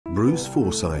Bruce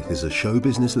Forsyth is a show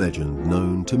business legend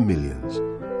known to millions.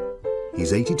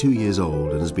 He's 82 years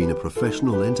old and has been a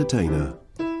professional entertainer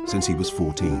since he was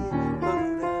 14.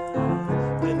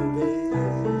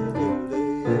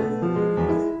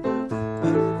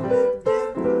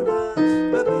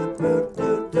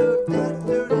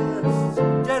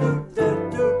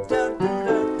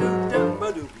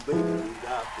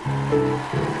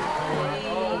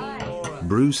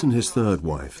 Bruce and his third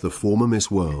wife, the former Miss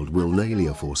World, Will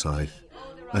Nalia Forsyth,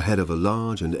 are head of a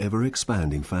large and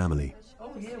ever-expanding family.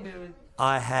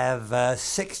 I have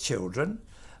 6 children.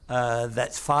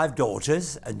 That's 5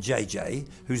 daughters and JJ,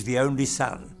 who's the only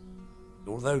son.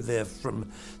 Although they're from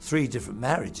 3 different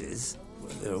marriages,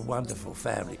 they're a wonderful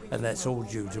family. And that's all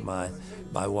due to my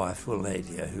wife, Will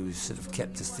Nalia, who's sort of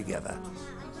kept us together.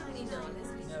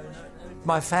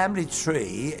 My family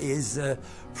tree is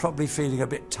probably feeling a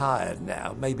bit tired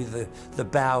now. Maybe the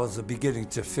boughs are beginning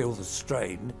to feel the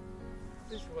strain.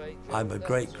 I'm a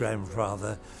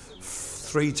great-grandfather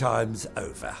 3 times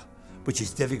over, which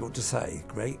is difficult to say.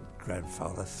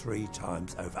 Great-grandfather 3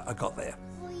 times over. I got there.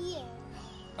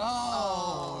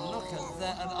 Oh, look at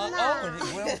that. And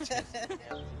it wilted.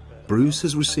 Bruce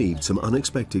has received some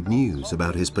unexpected news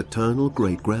about his paternal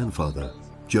great-grandfather,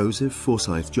 Joseph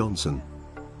Forsyth Johnson,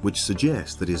 which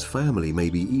suggests that his family may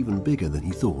be even bigger than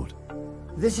he thought.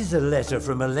 This is a letter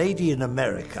from a lady in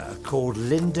America called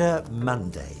Linda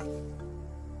Munday.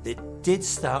 It did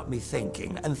start me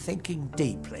thinking, and thinking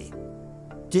deeply.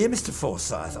 Dear Mr.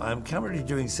 Forsyth, I am currently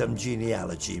doing some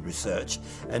genealogy research,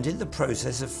 and in the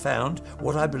process have found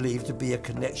what I believe to be a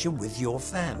connection with your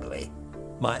family.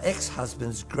 My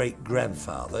ex-husband's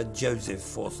great-grandfather, Joseph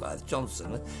Forsyth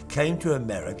Johnson, came to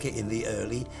America in the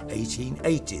early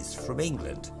 1880s from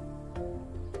England.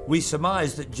 We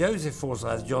surmise that Joseph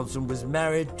Forsyth Johnson was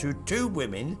married to 2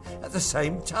 women at the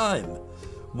same time,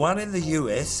 one in the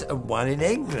US and one in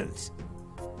England.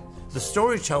 The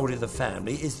story told in the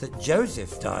family is that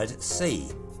Joseph died at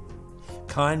sea.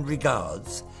 Kind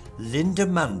regards, Linda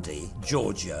Munday,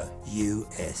 Georgia,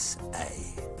 USA.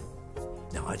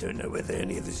 Now, I don't know whether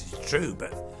any of this is true,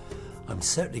 but I'm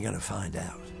certainly going to find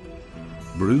out.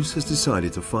 Bruce has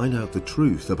decided to find out the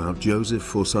truth about Joseph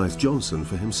Forsyth Johnson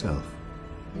for himself,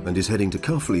 and is heading to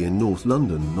Cuffley in North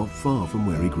London, not far from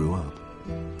where he grew up.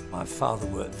 My father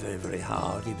worked very, very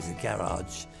hard. He was a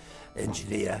garage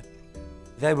engineer.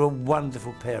 They were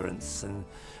wonderful parents, and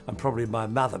probably my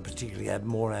mother particularly had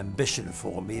more ambition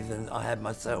for me than I had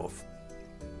myself.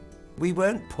 We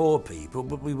weren't poor people,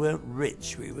 but we weren't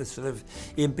rich. We were sort of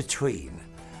in between.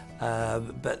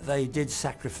 But they did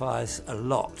sacrifice a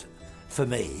lot for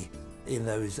me in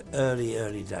those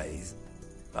early days.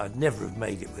 I'd never have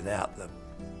made it without them.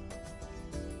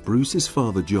 Bruce's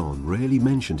father John rarely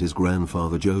mentioned his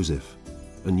grandfather Joseph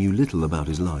and knew little about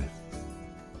his life.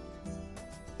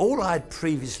 All I'd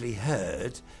previously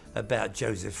heard about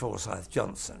Joseph Forsyth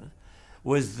Johnson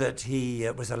was that he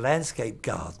was a landscape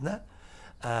gardener.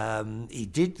 He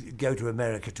did go to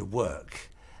America to work,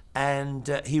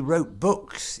 and he wrote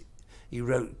books. He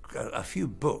wrote a few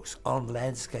books on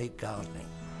landscape gardening.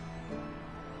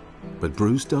 But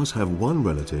Bruce does have one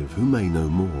relative who may know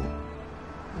more.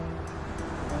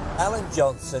 Alan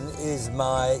Johnson is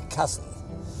my cousin,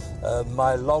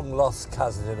 my long-lost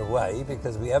cousin in a way,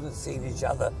 because we haven't seen each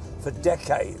other for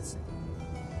decades.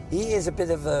 He is a bit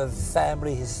of a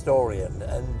family historian,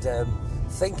 and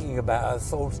thinking about it, I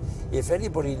thought if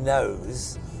anybody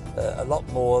knows a lot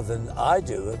more than I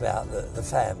do about the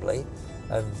family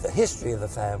and the history of the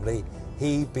family,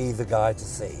 he'd be the guy to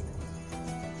see.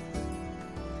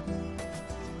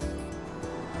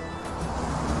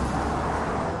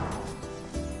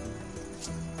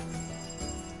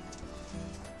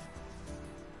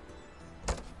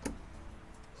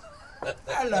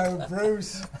 Hello,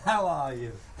 Bruce. How are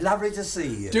you? Lovely to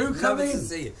see you. Do come Lovely in. to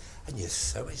see you. And you're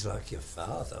so much like your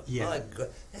father. Yeah. My God,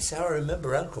 that's how I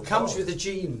remember Uncle Bob. Comes with the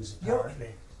genes,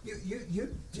 apparently.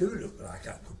 You do look like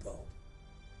Uncle Bob.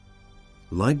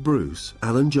 Like Bruce,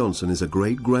 Alan Johnson is a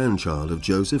great-grandchild of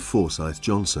Joseph Forsyth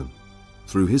Johnson,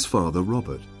 through his father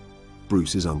Robert,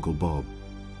 Bruce's Uncle Bob.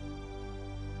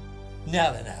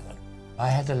 Now then, Alan, I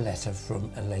had a letter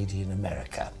from a lady in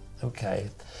America,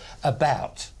 okay,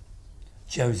 about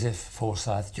Joseph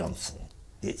Forsyth Johnson.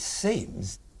 It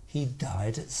seems he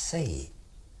died at sea.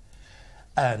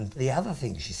 And the other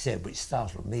thing she said, which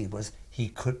startled me, was he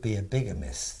could be a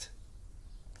bigamist.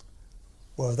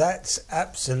 Well, that's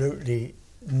absolutely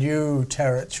new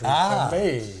territory for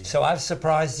me. So I've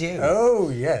surprised you. Oh,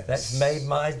 yes. That's made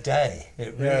my day.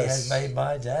 It really has made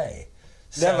my day.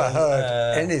 Never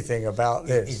heard anything about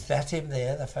this. Is that him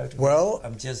there, the photograph? Well,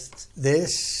 I'm just...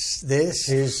 This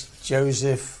is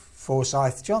Joseph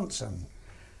Forsyth Johnson,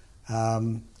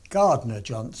 Gardener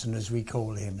Johnson, as we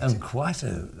call him. And quite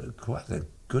a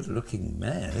good-looking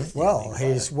man, isn't he? Well,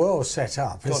 he's well set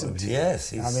up, isn't he?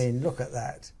 Yes. I mean, look at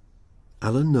that.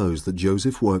 Alan knows that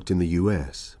Joseph worked in the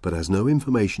US, but has no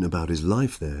information about his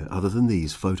life there other than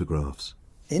these photographs.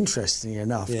 Interestingly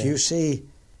enough, Yeah. do you see?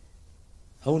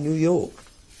 Oh, New York.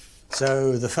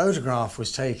 So the photograph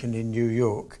was taken in New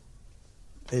York.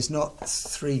 There's not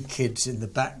 3 kids in the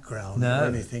background or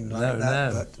anything like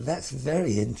that. No. But That's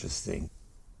very interesting.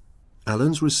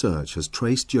 Alan's research has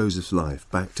traced Joseph's life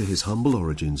back to his humble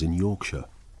origins in Yorkshire.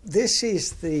 this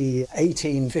is the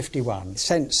 1851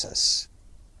 census.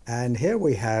 And here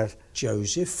we have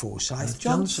Joseph Forsyth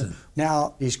Johnson.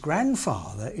 Now, his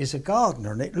grandfather is a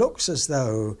gardener, and it looks as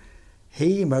though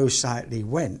he most likely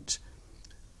went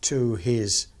to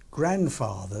his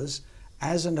grandfather's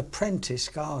as an apprentice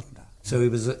gardener. So he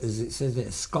was, as it says,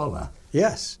 a scholar.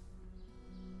 Yes.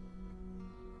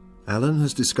 Alan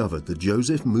has discovered that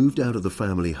Joseph moved out of the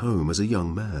family home as a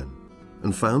young man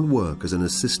and found work as an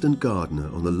assistant gardener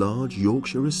on the large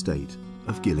Yorkshire estate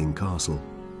of Gilling Castle.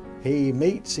 He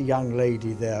meets a young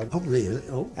lady there. Oh, really?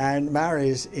 Oh. And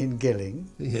marries in Gilling.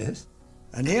 Yes.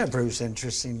 And here, Bruce,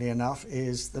 interestingly enough,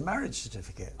 is the marriage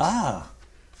certificate. Ah.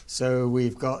 So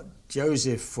we've got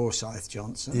Joseph Forsyth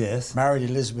Johnson. Yes. Married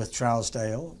Elizabeth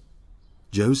Trousdale.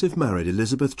 Joseph married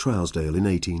Elizabeth Trousdale in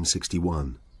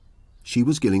 1861. She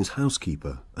was Gilling's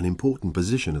housekeeper, an important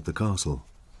position at the castle.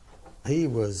 He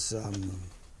was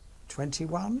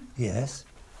 21, Yes.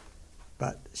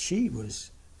 but she was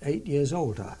 8 years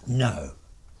older. No.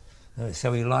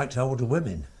 So he liked older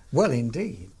women. Well,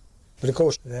 indeed. But of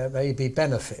course, there may be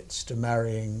benefits to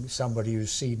marrying somebody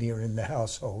who's senior in the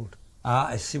household. Ah,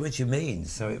 I see what you mean.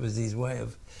 So it was his way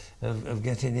of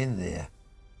getting in there.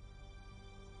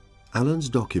 Alan's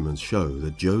documents show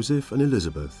that Joseph and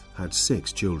Elizabeth had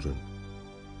 6 children.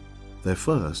 Their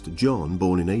first, John,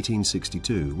 born in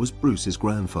 1862, was Bruce's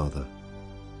grandfather.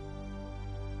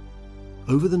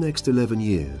 Over the next 11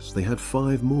 years, they had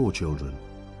 5 more children.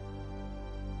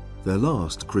 Their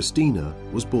last, Christina,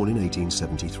 was born in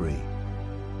 1873.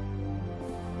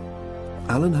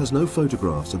 Alan has no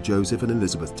photographs of Joseph and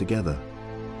Elizabeth together,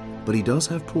 but he does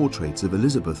have portraits of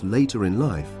Elizabeth later in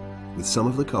life with some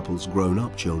of the couple's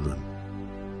grown-up children.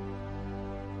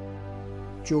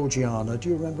 Georgiana, do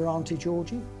you remember Auntie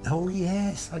Georgie? Oh,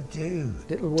 yes, I do.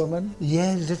 Little woman?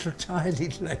 Yeah, little tiny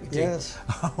lady. Yes.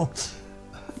 Oh.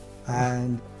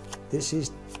 And this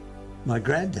is... My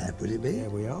granddad, would it be? There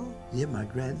we are. Yeah, my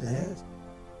granddad. Yes.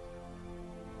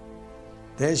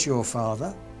 There's your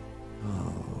father.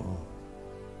 Oh,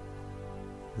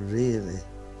 really?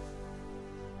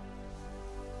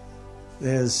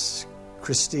 There's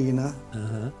Christina.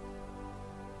 Uh-huh.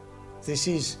 This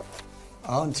is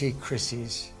Auntie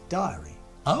Chrissy's diary.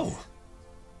 Oh.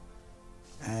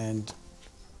 And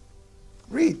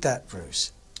read that,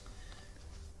 Bruce.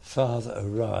 Father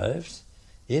arrived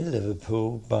in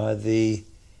Liverpool by the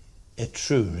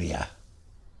Etruria.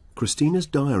 Christina's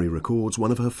diary records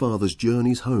one of her father's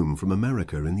journeys home from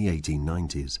America in the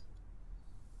 1890s.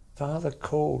 Father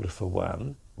called for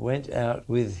one, went out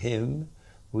with him,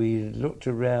 we looked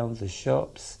around the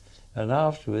shops, and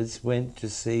afterwards went to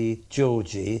see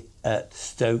Georgie at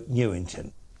Stoke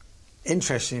Newington.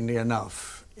 Interestingly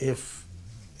enough, if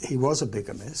he was a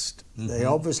bigamist, they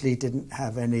obviously didn't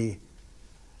have any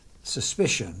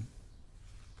suspicion.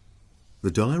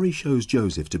 The diary shows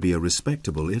Joseph to be a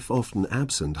respectable, if often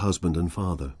absent, husband and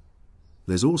father.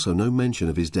 There's also no mention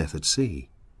of his death at sea.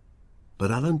 But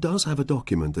Alan does have a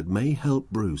document that may help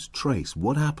Bruce trace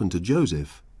what happened to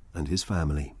Joseph and his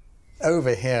family.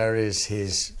 Over here is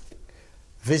his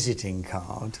visiting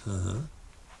card.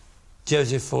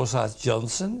 Joseph Forsyth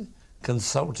Johnson,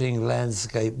 consulting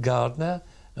landscape gardener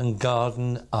and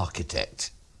garden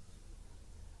architect.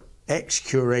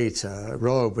 Ex-curator,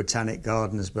 Royal Botanic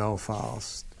Gardens,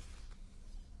 Belfast.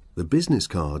 The business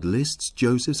card lists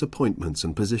Joseph's appointments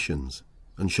and positions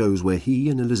and shows where he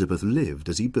and Elizabeth lived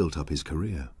as he built up his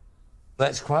career.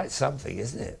 That's quite something,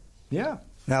 isn't it? Yeah.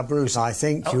 Now, Bruce, I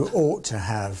think you ought to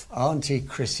have Auntie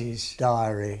Chrissy's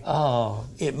diary. Oh,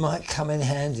 it might come in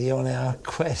handy on our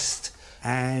quest.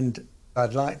 And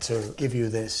I'd like to give you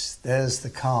this. There's the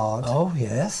card. Oh,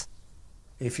 yes.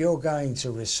 If you're going to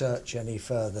research any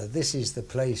further, this is the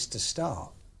place to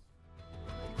start.